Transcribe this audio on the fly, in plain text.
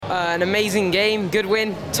An amazing game, good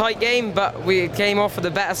win, tight game, but we came off with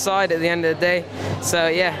the better side at the end of the day. So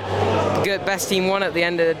yeah, good, best team won at the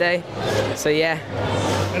end of the day. So yeah.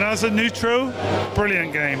 And as a neutral,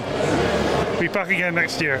 brilliant game. Be back again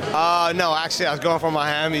next year. No, actually, I was going for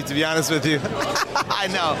Miami, to be honest with you. I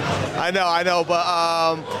know,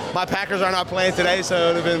 but my Packers are not playing today, so it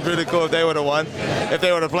would have been really cool if they would have won. If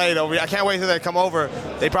they would have played over, I can't wait till they come over.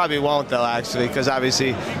 They probably won't, though, actually, because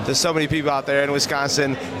obviously there's so many people out there in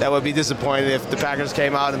Wisconsin that would be disappointed if the Packers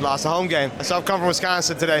came out and lost a home game. So I've come from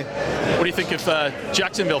Wisconsin today. What do you think of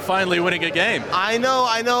Jacksonville finally winning a game? I know.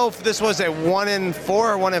 If this was a 1-4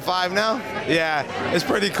 or 1-5 now. Yeah, it's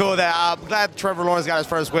pretty cool. That I'm glad Trevor Lawrence got his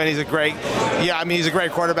first win. He's a great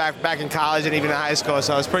quarterback back in college and even in high school.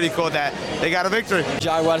 So it's pretty cool that they got a victory.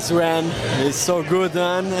 Jaguars win. It's so good,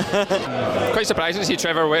 man. Quite surprising to see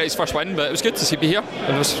Trevor get his first win, but it was good to see be here.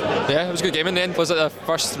 It was a good game in the end. Was it the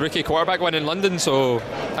first rookie quarterback win in London? So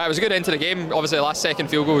it was a good end to the game. Obviously, the last second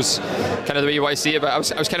field goal was kind of the way you want to see it, but I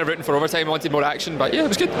was kind of rooting for overtime. I wanted more action, but yeah, it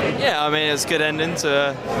was good. Yeah, I mean, it's a good ending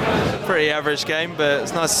to a pretty average game, but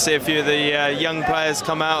it's nice to see a few of the young players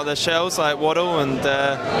come out of their shells, like Waddle, and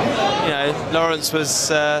Lawrence was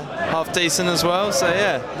half decent as well. So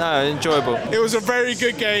yeah, enjoyable. It was a very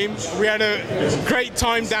good game. We had a great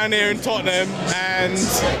time down here in Tottenham, and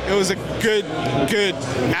it was a good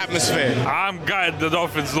atmosphere. I'm gutted the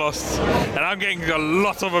Dolphins lost, and I'm getting a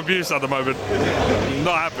lot of abuse at the moment.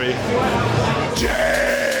 Not happy.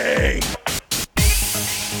 Jay!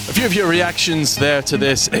 A few of your reactions there to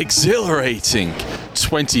this exhilarating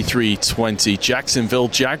 23-20 Jacksonville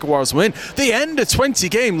Jaguars win. They end a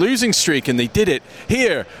 20-game losing streak, and they did it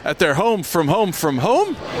here at their home from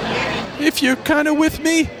home. If you're kind of with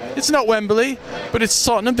me, it's not Wembley, but it's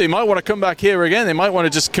Tottenham. They might want to come back here again. They might want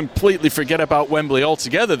to just completely forget about Wembley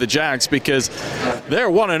altogether, the Jags, because they're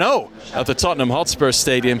 1-0 at the Tottenham Hotspur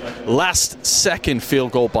Stadium. Last second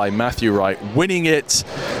field goal by Matthew Wright, winning it.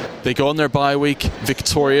 They go on their bye week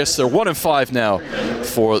victorious. They're 1-5 now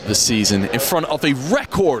for the season in front of a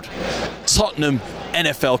record Tottenham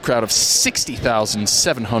NFL crowd of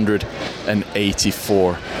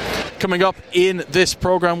 60,784. Coming up in this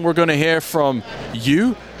program, we're going to hear from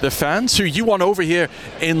you, the fans, who you want over here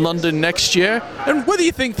in London next year, and whether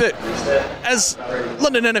you think that as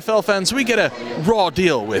London NFL fans we get a raw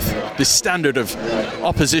deal with the standard of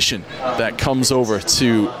opposition that comes over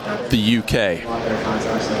to the UK.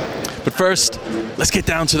 But first, let's get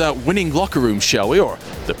down to that winning locker room, shall we, or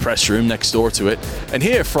the press room next door to it, and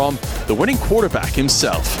hear from the winning quarterback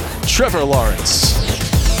himself, Trevor Lawrence.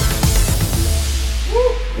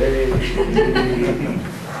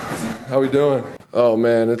 How we doing? Oh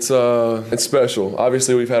man, it's special.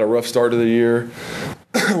 Obviously, we've had a rough start to the year.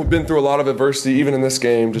 We've been through a lot of adversity, even in this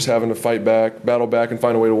game, just having to fight back, battle back, and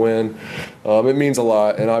find a way to win. It means a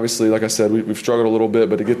lot, and obviously, like I said, we've struggled a little bit,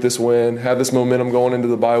 but to get this win, have this momentum going into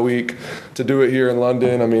the bye week, to do it here in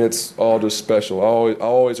London, I mean, it's all just special. I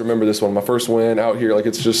always remember this one, my first win out here. Like,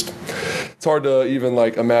 it's hard to even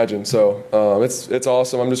imagine. So it's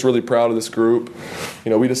awesome. I'm just really proud of this group.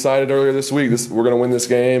 We decided earlier this week we're going to win this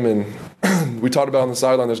game, and we talked about on the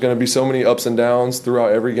sideline, there's going to be so many ups and downs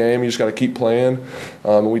throughout every game. You just got to keep playing.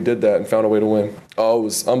 And we did that and found a way to win. Oh, it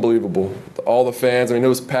was unbelievable. All the fans, it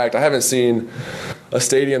was packed. I haven't seen a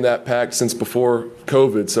stadium that packed since before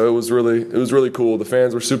COVID, so it was really cool. The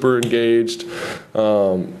fans were super engaged.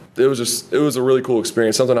 It was a really cool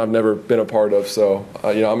experience, something I've never been a part of. So,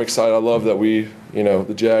 I'm excited. I love that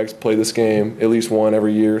the Jags play this game at least one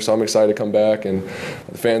every year. So I'm excited to come back, and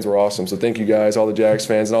the fans were awesome. So thank you guys, all the Jags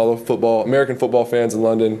fans and all the American football fans in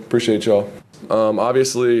London. Appreciate y'all.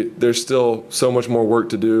 Obviously, there's still so much more work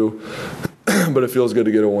to do, but it feels good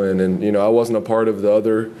to get a win. And, I wasn't a part of the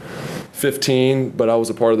other 15, but I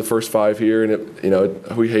was a part of the first 5 here,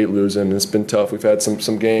 and we hate losing. And it's been tough. We've had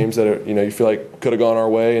some games that you feel like could have gone our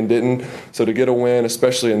way and didn't. So to get a win,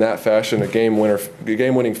 especially in that fashion, a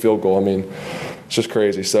game-winning field goal, it's just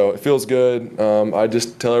crazy. So it feels good. I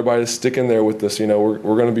just tell everybody to stick in there with us. We're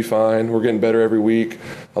going to be fine. We're getting better every week.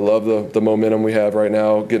 I love the momentum we have right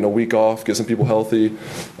now, getting a week off, get some people healthy.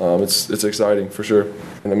 It's exciting for sure.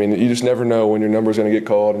 And you just never know when your number's going to get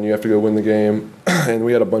called and you have to go win the game. And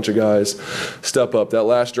we had a bunch of guys step up. That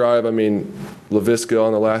last drive, Laviska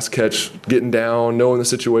on the last catch, getting down, knowing the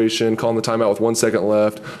situation, calling the timeout with 1 second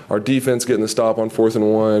left. Our defense getting the stop on 4th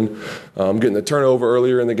and 1, getting the turnover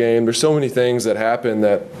earlier in the game. There's so many things that happen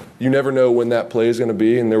that you never know when that play is going to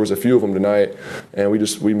be, and there was a few of them tonight, and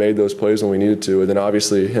we made those plays when we needed to. And then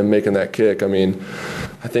obviously him making that kick. I mean,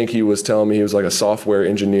 I think he was telling me he was like a software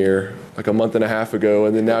engineer like a month and a half ago,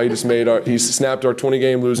 and then now he snapped our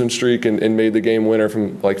 20-game losing streak and made the game winner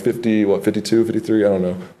from like 52, 53, I don't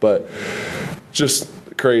know. But just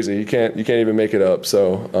crazy. You can't even make it up.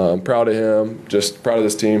 So proud of him, just proud of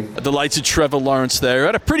this team. Delighted Trevor Lawrence there.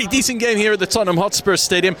 Had a pretty decent game here at the Tottenham Hotspur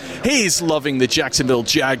Stadium. He's loving the Jacksonville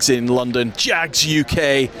Jags in London. Jags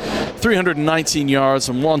UK, 319 yards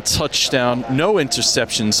and 1 touchdown, no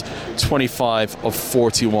interceptions, 25 of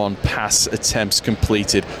 41 pass attempts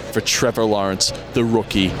completed for Trevor Lawrence, the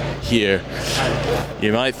rookie here.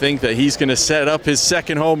 You might think that he's going to set up his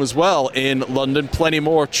second home as well in London. Plenty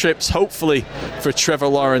more trips, hopefully, for Trevor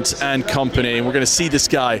Lawrence and company. And we're going to see this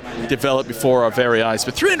guy develop before our very eyes.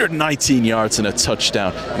 But 319 yards and a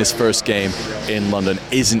touchdown in his first game in London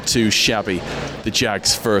isn't too shabby. The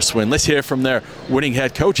Jags' first win. Let's hear from their winning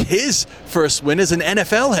head coach. His first win as an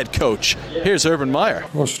NFL head coach. Here's Urban Meyer.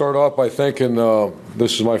 I want to start off by thanking,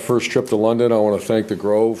 this is my first trip to London. I want to thank the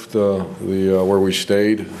Grove, where we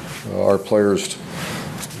stayed. Our players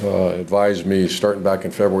advised me starting back in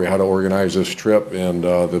February how to organize this trip, and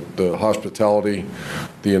the hospitality,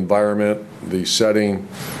 the environment, the setting.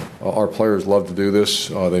 Our players love to do this.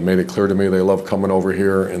 They made it clear to me they love coming over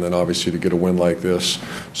here, and then obviously to get a win like this.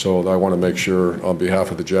 So I want to make sure on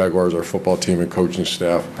behalf of the Jaguars, our football team and coaching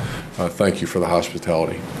staff, thank you for the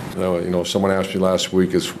hospitality. Someone asked me last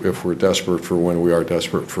week if we're desperate for a win. We are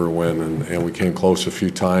desperate for a win, and we came close a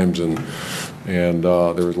few times, and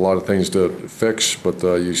there was a lot of things to fix, but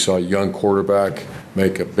you saw a young quarterback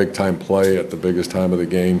make a big-time play at the biggest time of the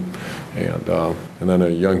game, and then a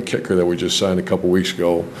young kicker that we just signed a couple weeks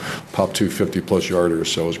ago popped 2 50-plus yarders,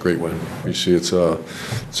 so it was a great win. You see it's a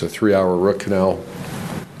 3-hour root canal,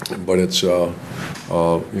 but it's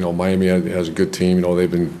Miami has a good team.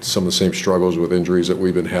 They've been some of the same struggles with injuries that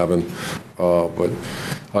we've been having, but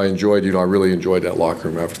I really enjoyed that locker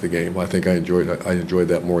room after the game. I think I enjoyed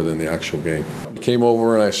that more than the actual game. I came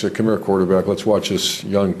over and I said, "Come here, quarterback. Let's watch this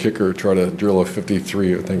young kicker try to drill a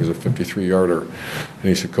 53. I think it's a 53-yarder." And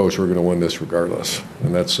he said, "Coach, we're going to win this regardless."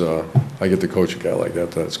 And that's I get to coach a guy like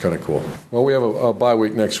that. That's kind of cool. Well, we have a bye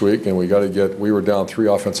week next week, and we were down 3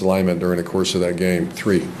 offensive linemen during the course of that game,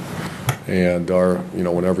 3. And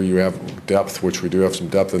whenever you have depth, which we do have some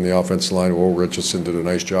depth in the offensive line, Will Richardson did a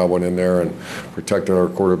nice job went in there and protected our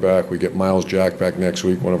quarterback. We get Miles Jack back next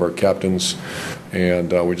week, one of our captains,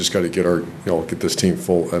 and we just got to get this team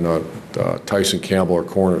full. And Tyson Campbell, our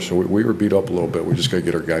corner. So we were beat up a little bit. We just got to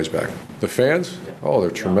get our guys back. The fans,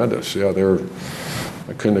 they're tremendous. Yeah,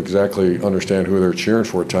 I couldn't exactly understand who they're cheering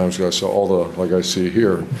for at times because I saw like I see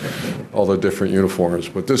here, all the different uniforms.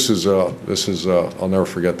 But this is I'll never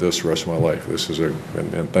forget this the rest of my life.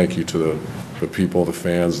 And thank you to the people, the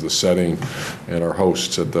fans, the setting, and our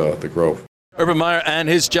hosts at the Grove. Urban Meyer and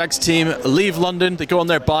his Jags team leave London. They go on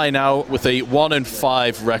their bye now with a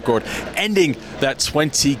 1-5 record, ending that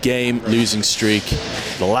 20-game losing streak.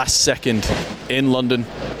 The last second in London.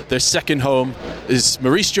 Their second home is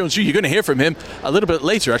Maurice Jones-Drew. You're going to hear from him a little bit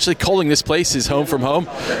later, actually calling this place his home from home.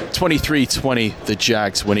 23-20, the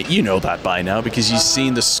Jags win it. You know that by now because you've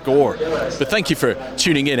seen the score. But thank you for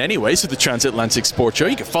tuning in anyways to the Transatlantic Sports Show.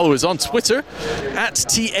 You can follow us on Twitter at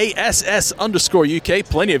TASS_UK.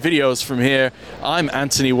 Plenty of videos from here. I'm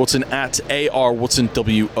Anthony Wootton at AR Wootton,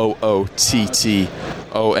 WOOTTON.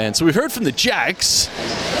 So we've heard from the Jags.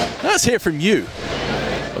 Now let's hear from you.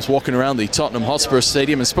 I was walking around the Tottenham Hotspur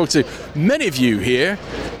Stadium and spoke to many of you here.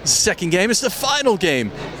 It's the second game. It's the final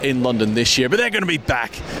game in London this year, but they're going to be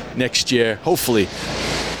back next year. Hopefully,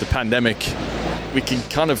 the pandemic, we can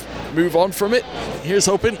kind of move on from it. Here's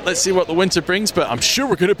hoping. Let's see what the winter brings, but I'm sure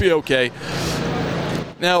we're going to be okay.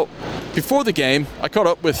 Now, before the game, I caught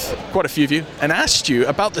up with quite a few of you and asked you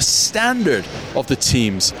about the standard of the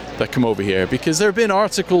teams that come over here, because there have been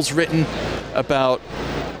articles written about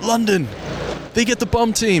London. They get the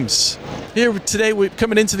bum teams. Here today,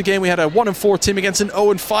 coming into the game, we had a 1-4 team against an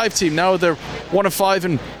 0-5 team. Now they're 1-5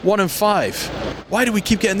 and 1-5. Why do we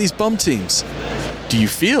keep getting these bum teams? Do you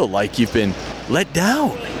feel like you've been let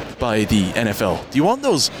down by the NFL? Do you want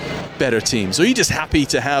those better teams? Or are you just happy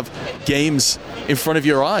to have games in front of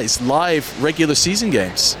your eyes, live regular season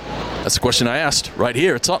games? That's the question I asked right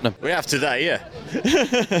here at Tottenham. We have today, yeah.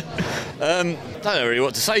 Don't know really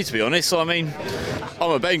what to say, to be honest. I mean,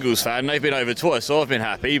 I'm a Bengals fan. They've been over twice, so I've been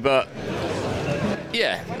happy. But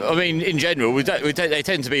Yeah, I mean, in general, they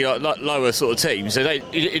tend to be like lower sort of teams. So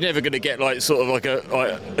you're never going to get like sort of like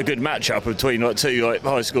a good matchup between like two like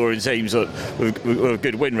high-scoring teams with a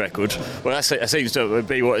good win record. Well, that seems to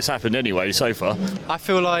be what has happened anyway so far. I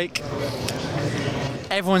feel like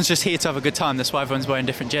everyone's just here to have a good time. That's why everyone's wearing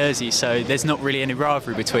different jerseys. So there's not really any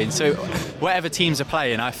rivalry between. So whatever teams are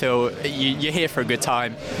playing, I feel you're here for a good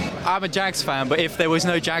time. I'm a Jags fan, but if there was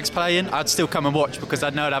no Jags playing, I'd still come and watch because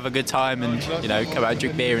I'd know I'd have a good time and come out and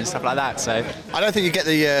drink beer and stuff like that. So I don't think you get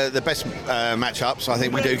the best matchups. I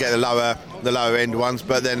think we do get the lower end ones,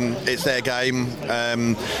 but then it's their game.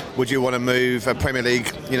 Would you want to move a Premier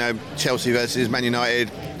League, Chelsea versus Man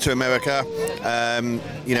United to America?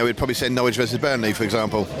 We'd probably send Norwich versus Burnley, for example.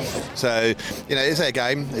 So, it's their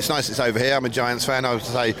game. It's nice it's over here. I'm a Giants fan. I would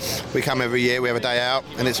say we come every year, we have a day out,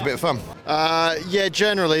 and it's a bit of fun. Yeah,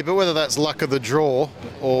 generally, but whether that's luck of the draw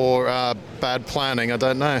or bad planning, I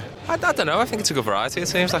don't know. I don't know. I think it's a good variety. It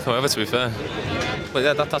seems like I'm over, to be fair. But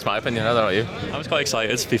yeah, that's my opinion. I don't know you. I was quite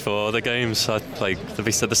excited before the games. At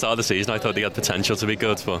the start of the season, I thought they had potential to be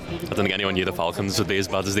good, but I don't think anyone knew the Falcons would be as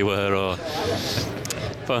bad as they were.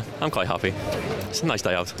 But I'm quite happy. It's a nice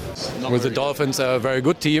day out. With the Dolphins, a very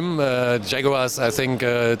good team. Jaguars, I think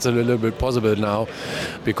it's a little bit possible now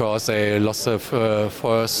because they lost the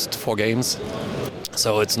first 4 games.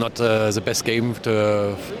 So it's not the best game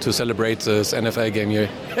to celebrate this NFL game here.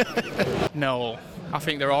 No, I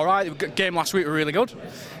think they're all right. The game last week were really good.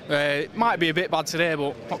 It might be a bit bad today,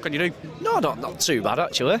 but what can you do? No, not too bad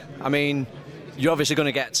actually. I mean, you're obviously going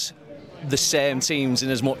to get the same teams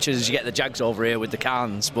in as much as you get the Jags over here with the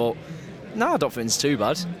Cans, but no, I don't think it's too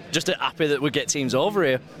bad. Just happy that we get teams over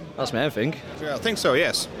here. That's my main thing. Yeah, I think so,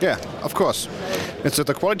 yes. Yeah, of course. It's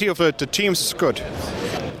the quality of the teams is good.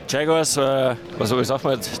 Jaguars, was soll ich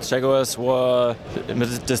sagen, Jaguars were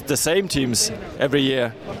the same teams every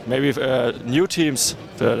year. Maybe new teams,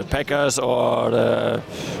 the Packers or the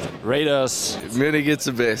Raiders. Munich is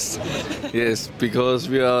the best, yes, because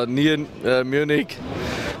we are near Munich,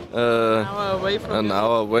 an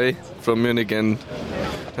hour away from Munich, and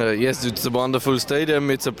yes, it's a wonderful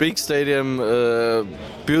stadium. It's a big stadium,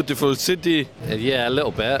 beautiful city. Yeah, a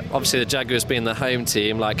little bit. Obviously, the Jaguars being the home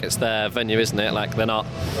team, it's their venue, isn't it? They're not,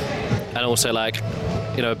 and also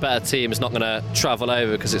a better team is not going to travel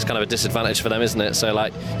over because it's kind of a disadvantage for them, isn't it? So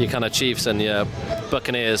your kind of Chiefs and your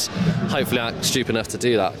Buccaneers hopefully aren't stupid enough to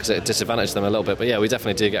do that because it disadvantages them a little bit. But yeah, we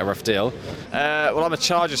definitely do get a rough deal. Well, I'm a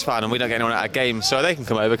Chargers fan and we don't get anyone at a game, so they can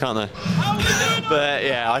come over, can't they? But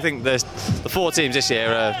yeah, I think the 4 teams this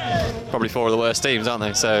year are probably 4 of the worst teams, aren't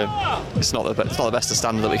they? So it's not the best of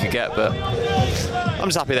standard that we could get, but I'm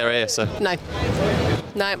just happy they're here. So No,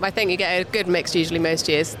 I think you get a good mix usually most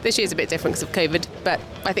years. This year's a bit different because of COVID, but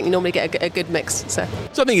I think you normally get a good mix. So I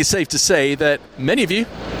think it's safe to say that many of you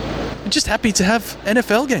are just happy to have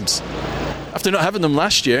NFL games. After not having them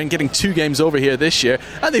last year and getting 2 games over here this year,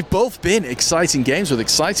 and they've both been exciting games with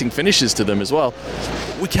exciting finishes to them as well.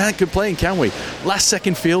 We can't complain, can we? Last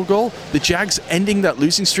second field goal, the Jags ending that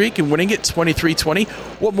losing streak and winning it 23-20.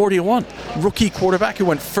 What more do you want? Rookie quarterback who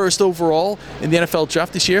went first overall in the NFL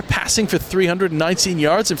draft this year, passing for 319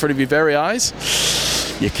 yards in front of your very eyes.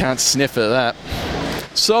 You can't sniff at that.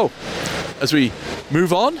 So, as we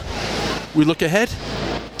move on, we look ahead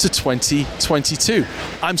to 2022.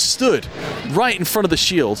 I'm stood right in front of the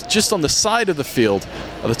Shield, just on the side of the field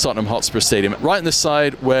of the Tottenham Hotspur Stadium, right on the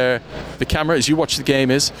side where the camera, as you watch the game,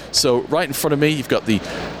 is. So right in front of me, you've got the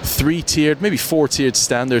 3-tiered, maybe 4-tiered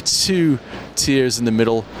stand. There are 2 tiers in the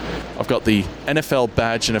middle. I've got the NFL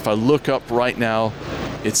badge, and if I look up right now,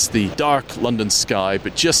 it's the dark London sky,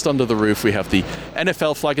 but just under the roof we have the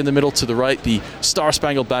NFL flag in the middle, to the right the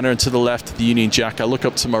Star-Spangled Banner, and to the left the Union Jack. I look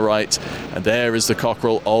up to my right and there is the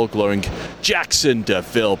cockerel, all glowing. Jackson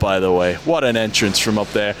DeVille, by the way. What an entrance from up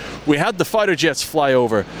there. We had the fighter jets fly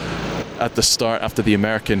over at the start after the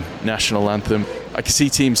American national anthem. I can see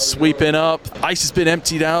teams sweeping up. Ice has been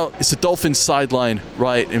emptied out. It's the Dolphins sideline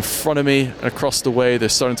right in front of me and across the way. They're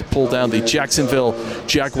starting to pull down the Jacksonville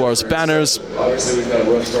Jaguars banners.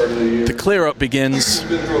 The clear up begins.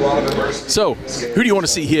 So, who do you want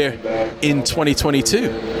to see here in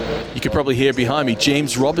 2022? You could probably hear behind me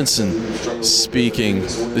James Robinson speaking.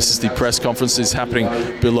 This is the press conference that's happening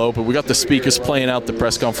below, but we got the speakers playing out the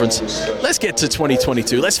press conference. Let's get to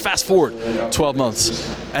 2022. Let's fast forward 12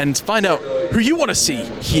 months and find out who you want to see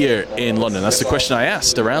here in London. That's the question I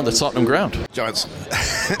asked around the Tottenham ground. Giants.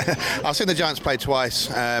 I've seen the Giants play twice.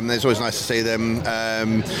 It's always nice to see them.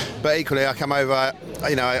 But equally, I come over,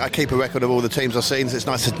 I keep a record of all the teams I've seen. So it's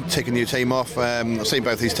nice to tick a new team off. I've seen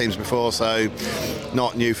both these teams before, so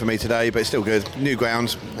not new for me today, but it's still good. New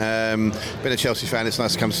ground. Been a Chelsea fan. It's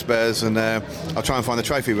nice to come to Spurs, and I'll try and find the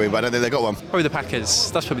trophy room, but I don't think they've got one. Probably the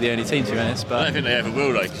Packers. That's probably the only team, to be honest. But I don't think they ever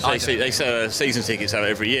will. Like they sell season tickets out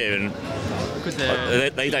every year, and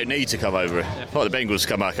they don't need to come over. Like the Bengals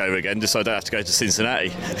come back over again, just so I don't have to go to Cincinnati.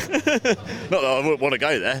 Not that I wouldn't want to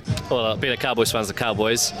go there. Well, being a Cowboys fan's the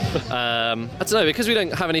Cowboys. I don't know, because we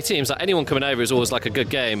don't have any teams. Like anyone coming over is always like a good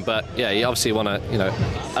game, but yeah, you obviously want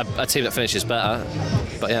to, a team that finishes better.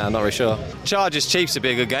 But yeah, I'm not really sure. Chargers Chiefs would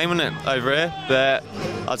be a good game, wouldn't it, over here? But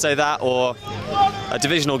I'd say that, or a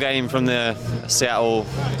divisional game from the Seattle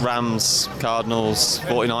Rams, Cardinals,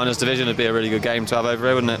 49ers division would be a really good game to have over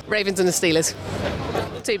here, wouldn't it? Ravens and the Steelers.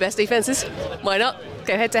 Two best defences. Why not?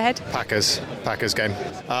 Go head to head. Packers game.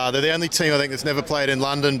 They're the only team I think that's never played in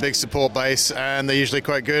London, big support base, and they're usually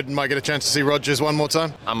quite good. Might get a chance to see Rodgers one more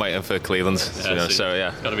time. I'm waiting for Cleveland, so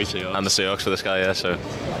yeah. Gotta be Seahawks. And the Seahawks for this guy, yeah, so.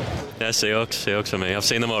 Yeah, Seahawks for me. I've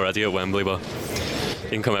seen them already at Wembley, but you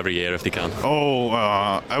can come every year if they can.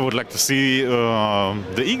 I would like to see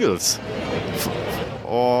the Eagles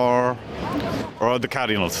or the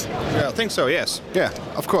Cardinals. Yeah, I think so, yes. Yeah,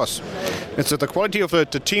 of course. It's the quality of the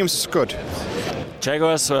teams is good.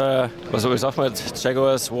 Jaguars, was Ahmed,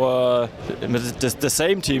 Jaguars were the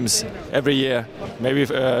same teams every year. Maybe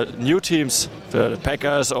new teams, the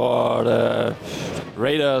Packers or the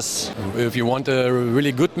Raiders. If you want a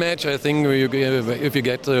really good match, I think if you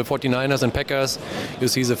get the 49ers and Packers, you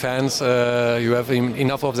see the fans, you have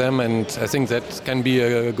enough of them, and I think that can be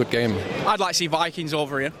a good game. I'd like to see Vikings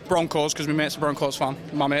over here. Broncos, because my mate's a Broncos fan.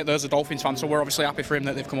 My mate there's a Dolphins fan, so we're obviously happy for him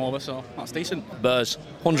that they've come over, so that's decent. Bears,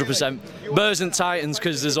 100%. Bears and Titans,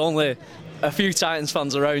 because there's only a few Titans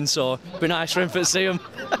fans around, so it'd be nice for him to see them.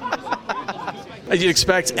 You'd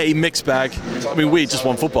expect a mixed bag. I mean, we just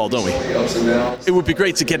want football, don't we? It would be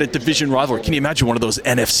great to get a division rivalry. Can you imagine one of those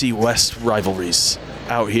NFC West rivalries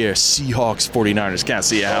out here? Seahawks, 49ers, can't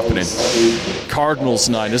see it happening. Cardinals,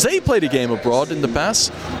 Niners. They played a game abroad in the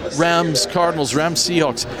past. Rams, Cardinals, Rams,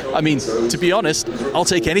 Seahawks. I mean, to be honest, I'll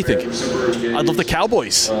take anything. I'd love the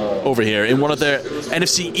Cowboys over here in one of their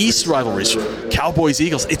NFC East rivalries. Cowboys,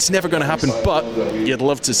 Eagles. It's never going to happen, but you'd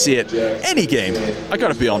love to see it. Any game, I got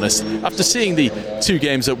to be honest. After seeing the two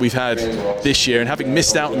games that we've had this year and having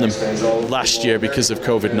missed out on them last year because of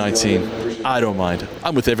COVID-19, I don't mind.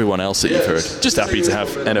 I'm with everyone else that you've heard. Just happy to have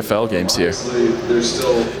NFL games here.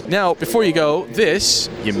 Now, before you go, this,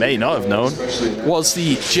 you may not have known, was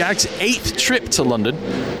the Jags' 8th trip to London.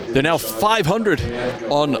 They're now 500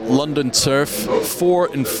 on London turf,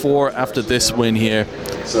 4-4 after this win here.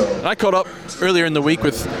 And I caught up earlier in the week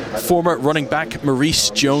with former running back Maurice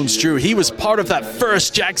Jones-Drew. He was part of that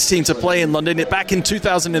first Jags team to play in London back in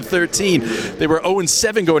 2013. They were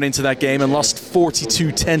 0-7 going into that game and lost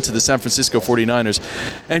 42-10 to the San Francisco 49ers.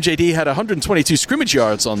 MJD had 122 scrimmage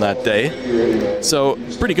yards on that day, so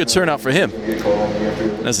pretty good turnout for him.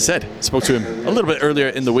 And as I said, spoke to him a little bit earlier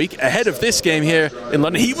in the week. Ahead of this game here in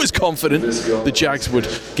London, he was confident the Jags would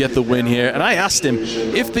get the win here. And I asked him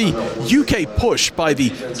if the UK push by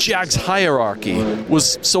the Jags hierarchy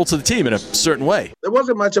was sold to the team in a certain way. There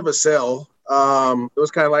wasn't much of a sell. It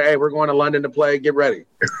was kind of like, hey, we're going to London to play, get ready,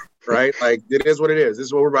 right? Like, it is what it is. This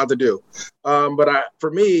is what we're about to do.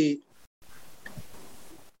 For me,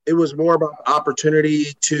 it was more about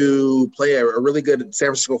opportunity to play a really good San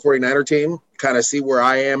Francisco 49er team, kind of see where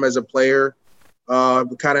I am as a player, kind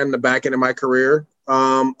of in the back end of my career.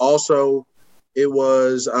 Also, it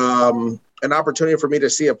was an opportunity for me to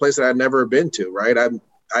see a place that I'd never been to, right?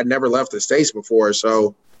 I'd never left the States before,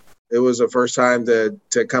 so it was the first time to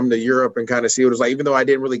come to Europe and kind of see what it was like. Even though I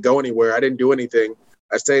didn't really go anywhere, I didn't do anything.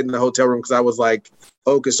 I stayed in the hotel room because I was like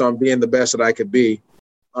focused on being the best that I could be.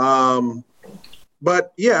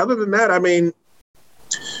 But yeah, other than that, I mean,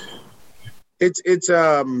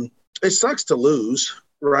 it sucks to lose,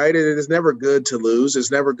 right? It is never good to lose.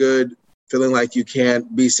 It's never good feeling like you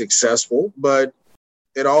can't be successful, but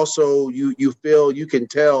it also, you feel, you can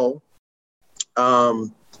tell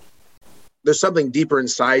there's something deeper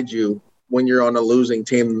inside you when you're on a losing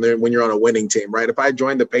team than when you're on a winning team, right? If I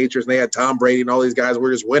joined the Patriots and they had Tom Brady and all these guys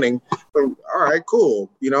were just winning, all right, cool.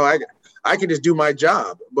 I can just do my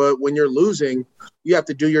job. But when you're losing, you have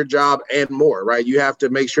to do your job and more, right? You have to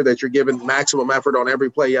make sure that you're giving maximum effort on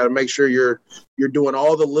every play. You got to make sure you're doing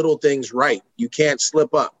all the little things right. You can't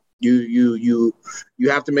slip up. You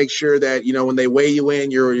have to make sure that, when they weigh you in,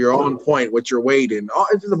 you're on point with your weight, and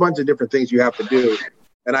it's just a bunch of different things you have to do.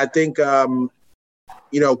 And I think, coming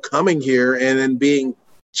here and then being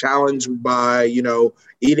challenged by,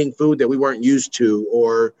 eating food that we weren't used to,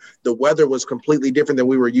 or the weather was completely different than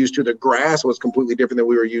we were used to. The grass was completely different than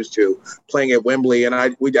we were used to playing at Wembley. And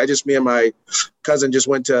me and my cousin just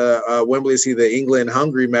went to Wembley to see the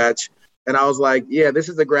England-Hungary match. And I was like, yeah, this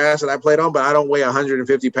is the grass that I played on, but I don't weigh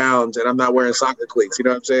 150 pounds and I'm not wearing soccer cleats. You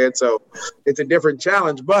know what I'm saying? So it's a different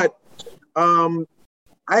challenge, but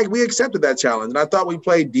we accepted that challenge and I thought we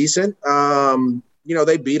played decent.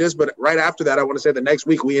 They beat us, but right after that, I want to say the next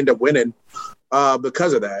week we end up winning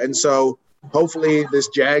because of that. And so hopefully this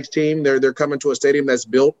Jags team, they're coming to a stadium that's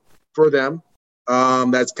built for them.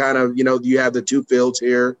 That's kind of, you have the two fields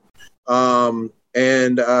here.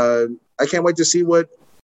 And I can't wait to see what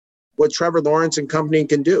Trevor Lawrence and company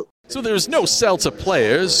can do. So there's no sell to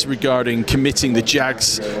players regarding committing the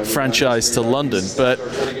Jags franchise to London, but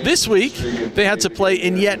this week they had to play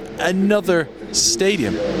in yet another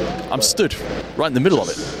stadium. I'm stood right in the middle of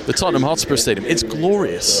it, the Tottenham Hotspur Stadium. It's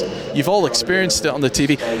glorious. You've all experienced it on the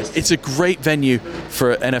TV. It's a great venue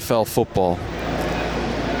for NFL football.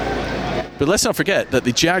 But let's not forget that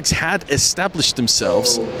the Jags had established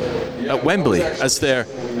themselves at Wembley as their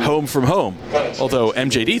home from home. Although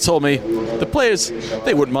MJD told me the players,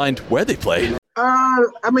 they wouldn't mind where they play.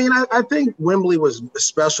 I think Wembley was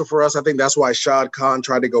special for us. I think that's why Shad Khan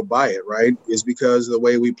tried to go buy it, right? Is because of the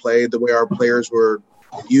way we played, the way our players were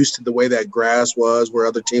used to the way that grass was, where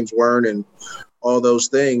other teams weren't, and all those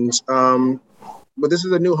things. But this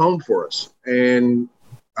is a new home for us. And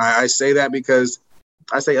I say that because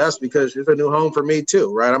I say us because it's a new home for me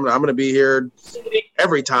too, right? I'm going to be here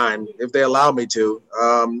every time if they allow me to.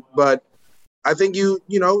 But I think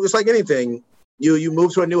it's like anything. You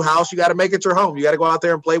move to a new house, you got to make it your home. You got to go out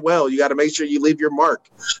there and play well. You got to make sure you leave your mark.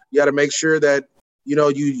 You got to make sure that you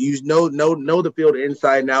know the field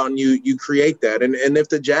inside and out, and you create that. And if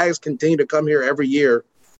the Jags continue to come here every year,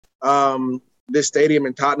 this stadium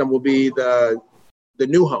in Tottenham will be the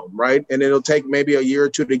new home, right? And it'll take maybe a year or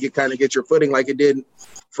two to get your footing, like it did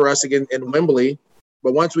for us again in Wembley.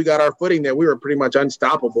 But once we got our footing there, we were pretty much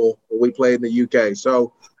unstoppable when we played in the UK.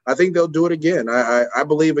 So I think they'll do it again. I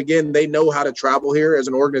believe, again, they know how to travel here as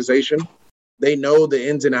an organization. They know the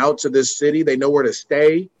ins and outs of this city. They know where to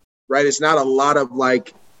stay, right? It's not a lot of I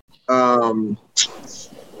don't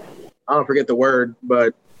forget the word,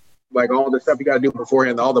 but like all the stuff you got to do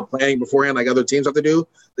beforehand, all the planning beforehand, like other teams have to do.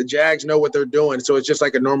 The Jags know what they're doing, so it's just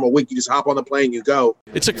like a normal week. You just hop on the plane, you go.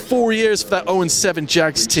 It took 4 years for that 0-7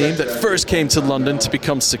 Jags team that first came to London to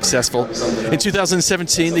become successful. In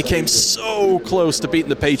 2017, they came so close to beating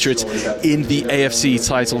the Patriots in the AFC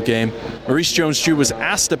title game. Maurice Jones-Drew was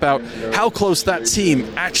asked about how close that team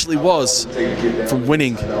actually was from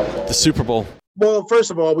winning the Super Bowl. Well,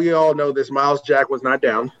 first of all, we all know this. Miles Jack was not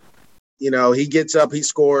down. You know, he gets up, he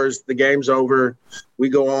scores, the game's over. We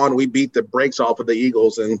go on, we beat the brakes off of the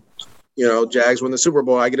Eagles, and, Jags win the Super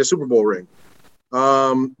Bowl. I get a Super Bowl ring.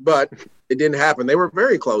 But it didn't happen. They were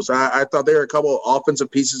very close. I thought they were a couple of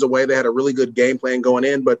offensive pieces away. They had a really good game plan going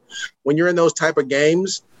in. But when you're in those type of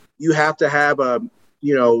games, you have to have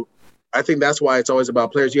I think that's why it's always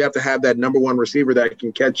about players. You have to have that number one receiver that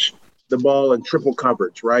can catch the ball in triple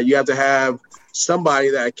coverage, right? You have to have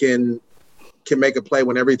somebody that can make a play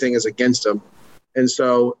when everything is against them. And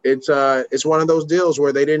so it's one of those deals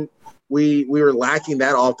where we were lacking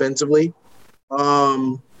that offensively.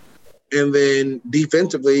 And then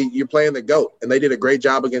defensively, you're playing the GOAT. And they did a great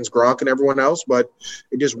job against Gronk and everyone else, but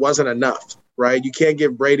it just wasn't enough, right? You can't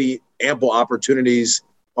give Brady ample opportunities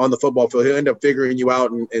on the football field. He'll end up figuring you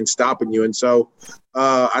out and stopping you. And so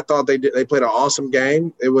I thought they played an awesome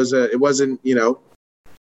game. It wasn't,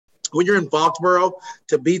 when you're in Foxborough,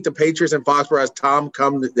 to beat the Patriots in Foxborough, as Tom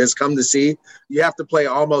has come to see, you have to play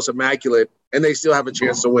almost immaculate, and they still have a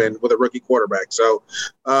chance to win with a rookie quarterback. So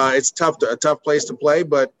it's a tough place to play,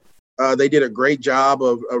 but they did a great job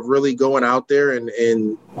of really going out there, and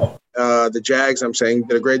the Jags,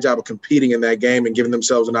 did a great job of competing in that game and giving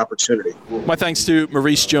themselves an opportunity. My thanks to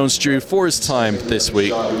Maurice Jones-Drew for his time this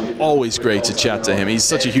week. Always great to chat to him. He's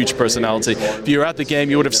such a huge personality. If you were at the game,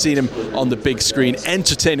 you would have seen him on the big screen,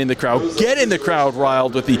 entertaining the crowd, getting the crowd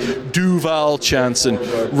riled with the Duval chants, and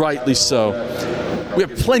rightly so. We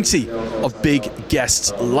have plenty of big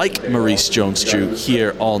guests like Maurice Jones-Drew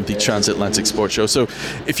here on the Transatlantic Sports Show. So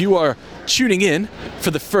if you are tuning in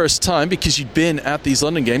for the first time because you've been at these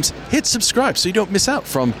London games, hit subscribe so you don't miss out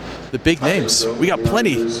from the big names. We got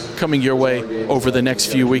plenty coming your way over the next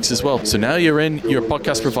few weeks as well. So now you're in your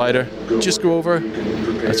podcast provider, just go over,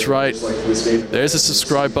 That's right. There's a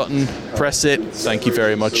subscribe button. Press it. Thank you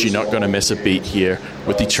very much. You're not going to miss a beat here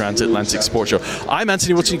with the Transatlantic Sports Show. I'm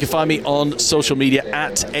Anthony Woodson. You can find me on social media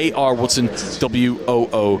at ARWoodson,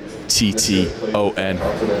 WOOTTON.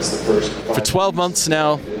 For 12 months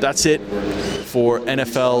now, that's it for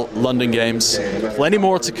NFL London games. Plenty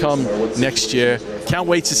more to come next year. Can't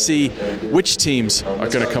wait to see which teams are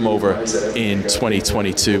going to come over in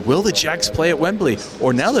 2022. Will the Jags play at Wembley?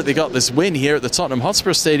 Or now that they got this win here at the Tottenham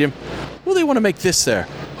Hotspur Stadium, will they want to make this their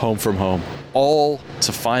home from home? All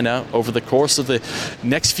to find out over the course of the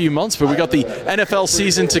next few months. But we got the NFL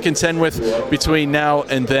season to contend with between now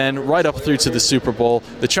and then, right up through to the Super Bowl.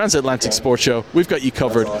 The Transatlantic Sports Show, we've got you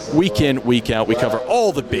covered week in, week out. We cover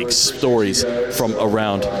all the big stories from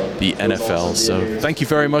around the NFL. So thank you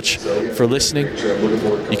very much for listening.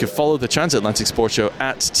 You can follow the Transatlantic Sports Show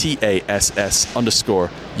at TASS_UK.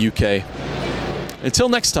 Until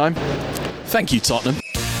next time, thank you, Tottenham.